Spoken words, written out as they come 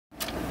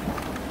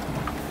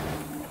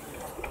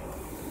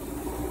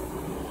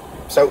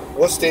So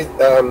what's the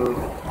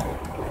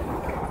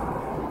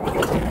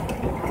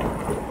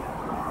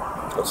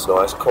that's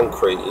nice,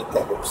 concrete.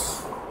 That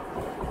looks,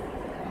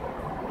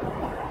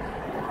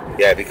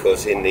 yeah,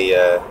 because in the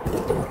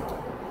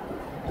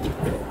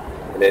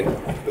and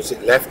then was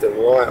it left and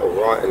right or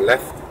right and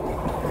left?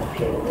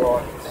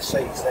 Right, the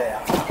seat's there.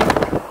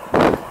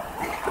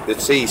 The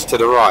T's to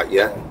the right,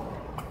 yeah.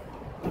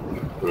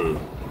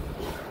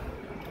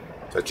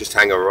 So just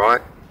hang on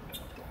right.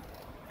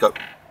 Go.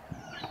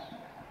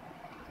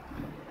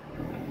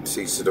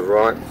 T's to the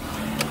right.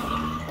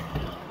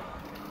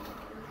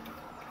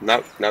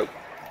 No, no.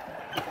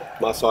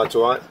 My side's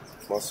right.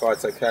 My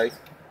side's okay.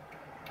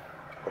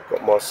 I've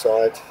got my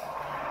side.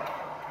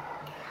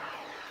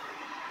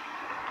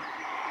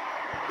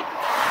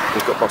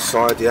 You've got my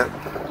side, yeah.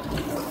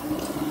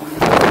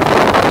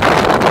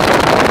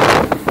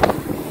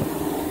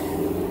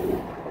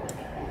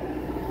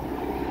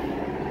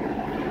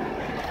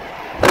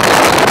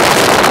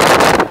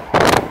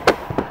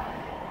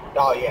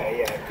 Oh yeah,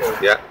 yeah,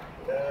 good. Yeah.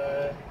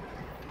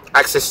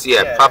 Access,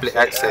 yeah, public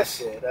access.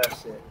 That's it,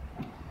 that's it.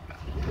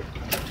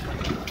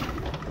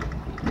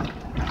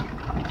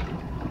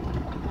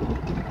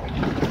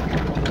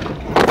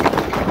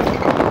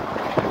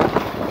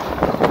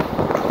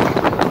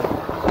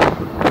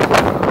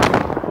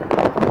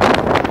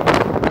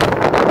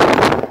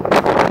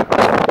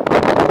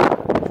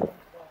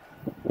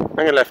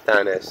 Hang a left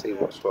down there, see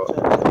what's what.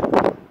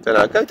 Don't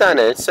know, go down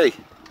there and see.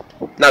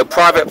 No,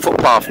 private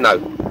footpath, no.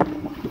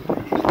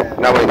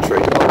 No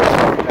entry.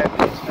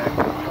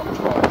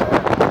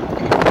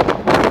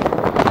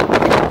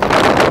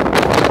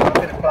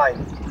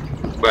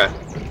 Where?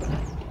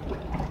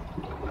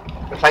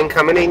 The plane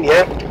coming in,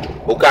 yeah?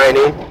 Or going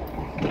in?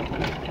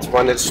 It's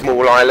one of the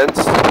small islands.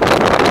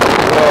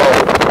 Whoa.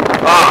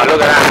 Ah,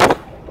 look at that.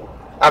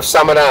 Have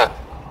some of that.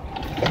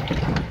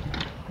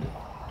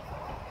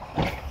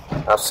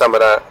 Have some of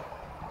that.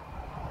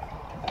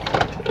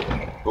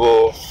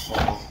 Whoa.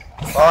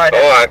 Alright.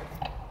 Alright.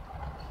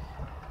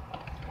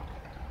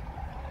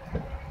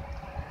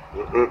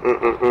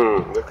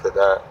 Look at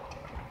that.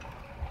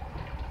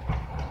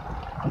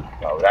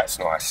 Oh, that's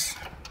nice.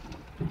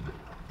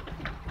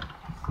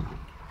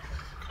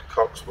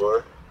 Cocks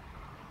were.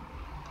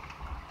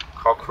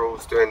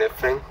 Cockerels doing their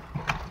thing.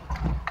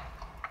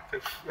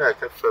 Yeah,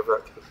 go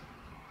further.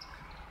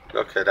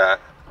 Look at that.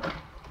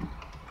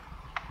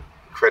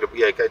 Incredible.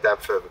 Yeah, go down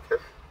further,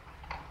 Kev.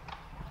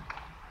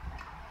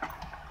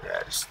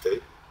 Yeah, just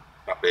do.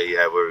 Up here,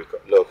 yeah, where we've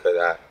got. Look at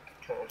that.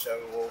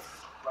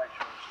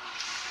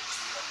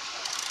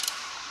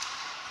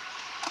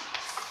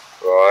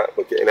 Right,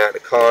 we're getting out of the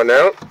car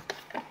now.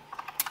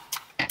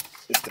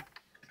 Is the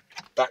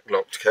back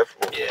locked, Kev?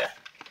 Yeah.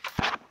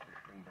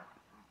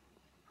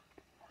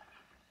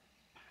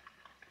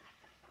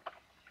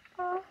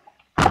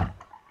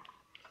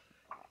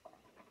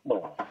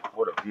 Oh,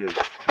 what a view.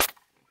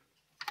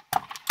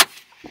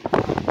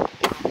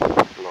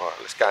 Right,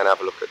 let's go and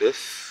have a look at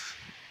this.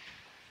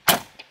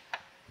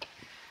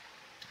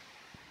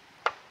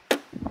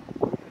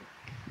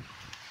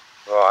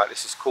 Right,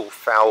 this is called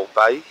Foul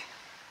Bay.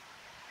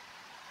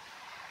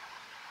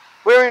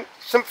 We're in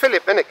St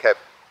Philip, innit, Kev?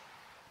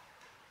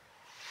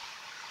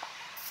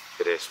 Look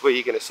at this. Where are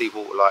you going to see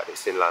water like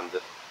this in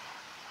London?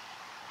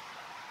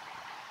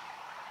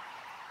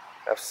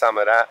 Have some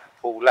of that.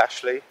 Paul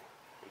Lashley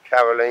and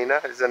Carolina.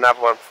 There's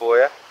another one for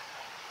you.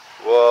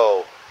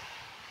 Whoa.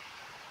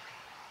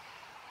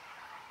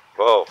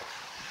 Whoa.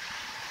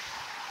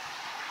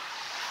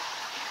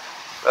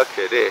 Look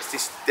at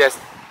this.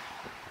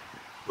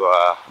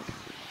 Wow.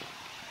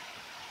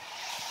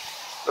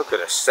 Look at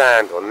the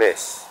sand on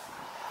this.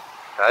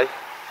 Okay?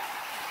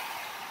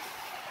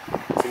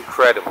 It's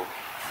incredible.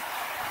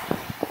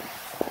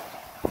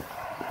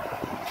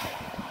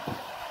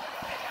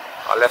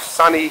 I left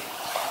sunny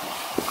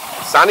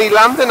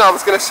London, I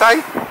was going to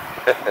say.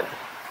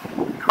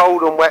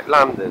 Cold and wet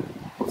London.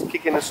 I was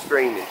kicking and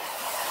screaming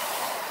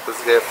because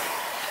of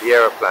the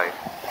aeroplane.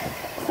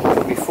 It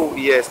took me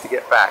 40 years to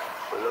get back.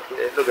 But look at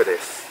it, look at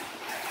this.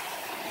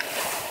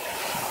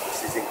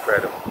 This is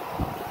incredible.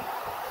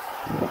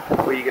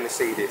 Where are you going to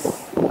see this?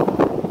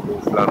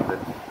 North London.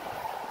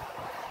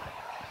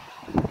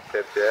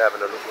 Kev there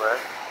having a look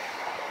around.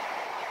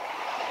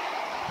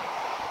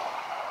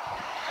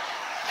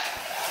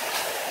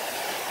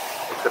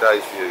 Look at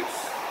those views.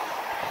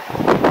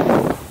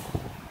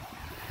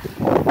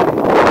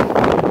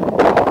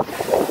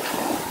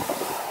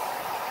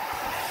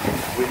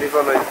 We live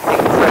on an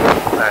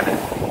incredible planet.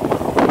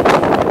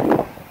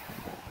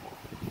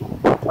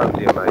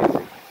 Totally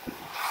amazing.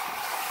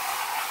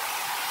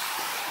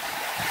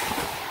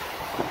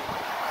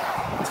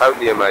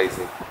 Totally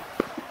amazing.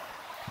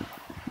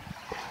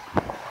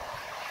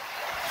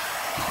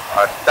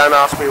 Don't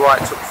ask me why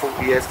it took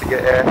 40 years to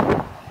get here.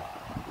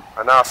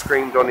 I know I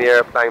screamed on the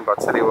airplane, but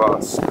I tell you what, I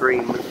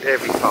scream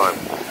every time.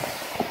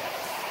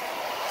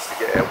 Just to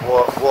get here.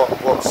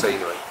 What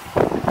scenery.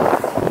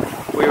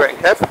 What do you reckon,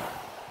 Kev?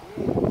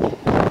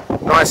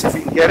 Nice if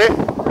you can get it.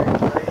 One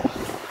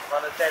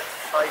of Deb's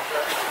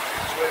favourite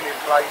swimming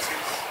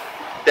places.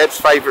 Deb's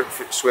favourite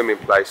swimming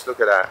place, look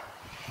at that.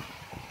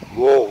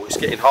 Whoa, it's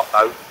getting hot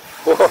though.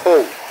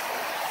 Whoa!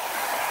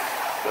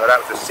 No, that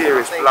was a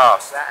serious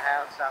blast. That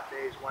house up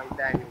there is Wayne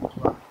Daniels'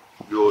 one.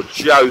 You're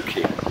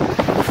joking.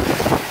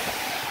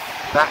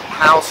 That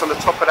house on the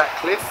top of that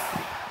cliff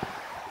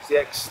is the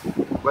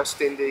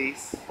ex-West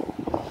Indies,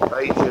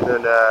 Asian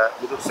and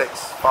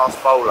Middlesex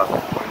fast bowler.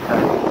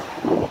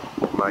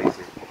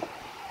 Amazing.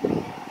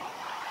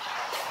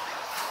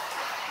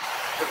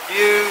 The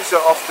views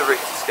are off the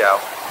Richter scale,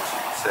 as you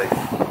can see.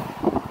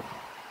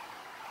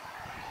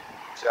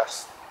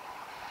 Just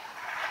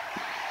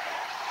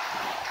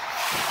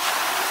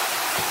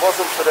if it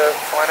wasn't for the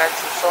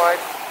financial side,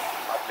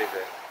 I'd live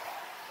here.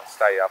 I'd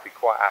stay here. I'd be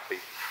quite happy.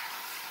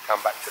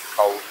 Come back to the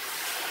cold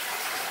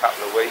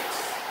couple of weeks,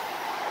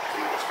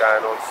 see what's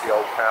going on, see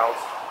old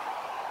pals.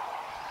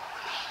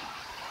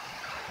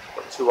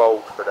 Not too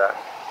old for that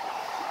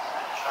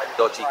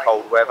dodgy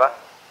cold weather.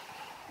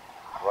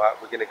 Right,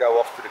 we're going to go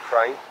off to the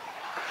crane.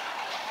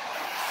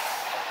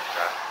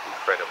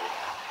 Incredible.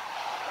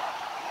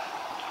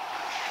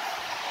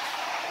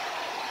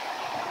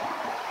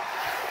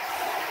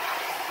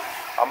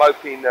 I'm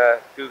hoping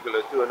Google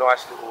will do a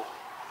nice little,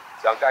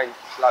 so I'm going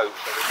slow,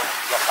 so they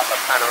might lock up a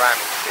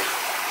panoramic thing.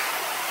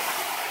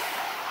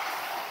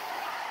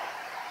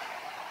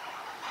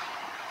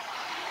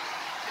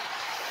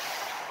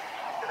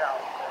 Look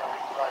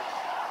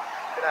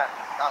at that,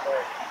 up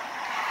there.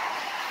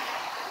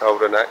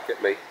 Hold on that,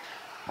 get me.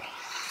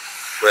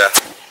 Where?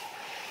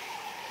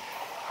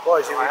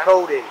 What is it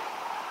recording?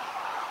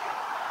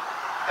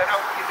 Don't know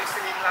what you're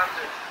missing in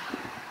London.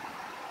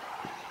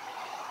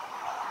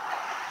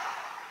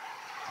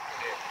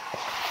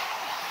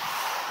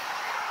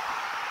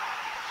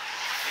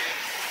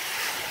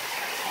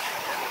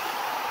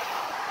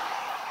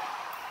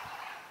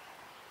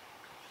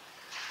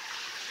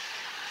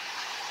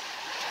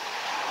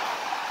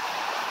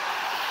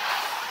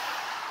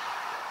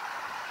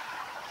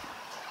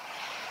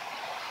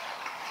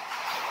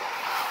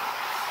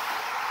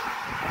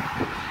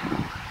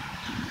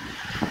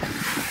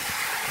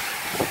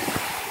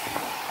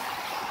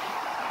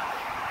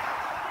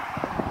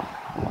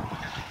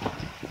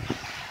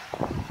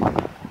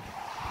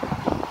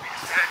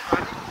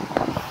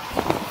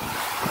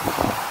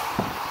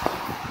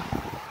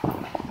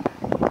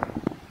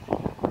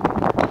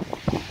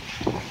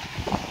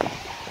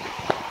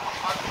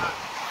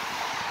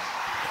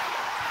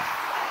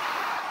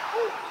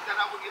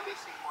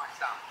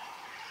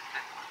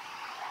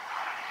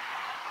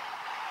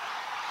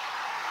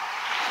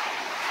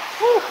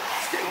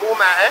 It's getting warm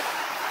out here.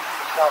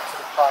 Go up to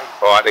the plane.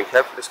 Alright then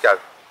Kev, let's go.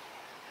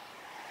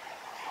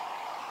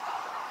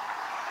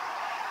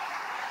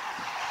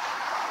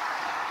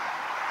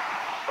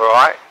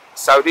 Alright,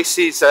 so this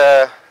is,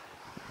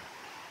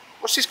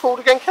 what's this called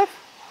again Kev?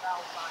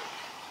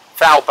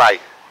 Foul Bay.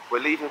 We're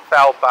leaving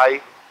Foul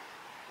Bay.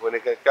 We're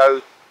going to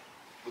go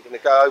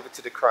over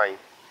to the crane.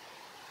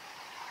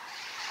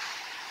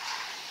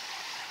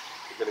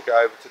 We're going to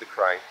go over to the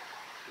crane.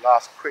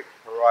 Last quick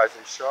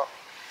horizon shot.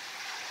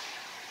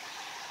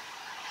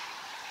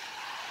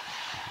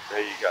 There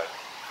you go,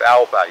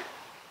 Foul Bay.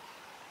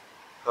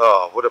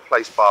 Oh, what a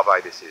place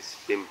Barbados is.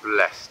 Been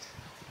blessed.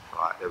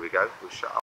 Right, there we go. We'll shut up.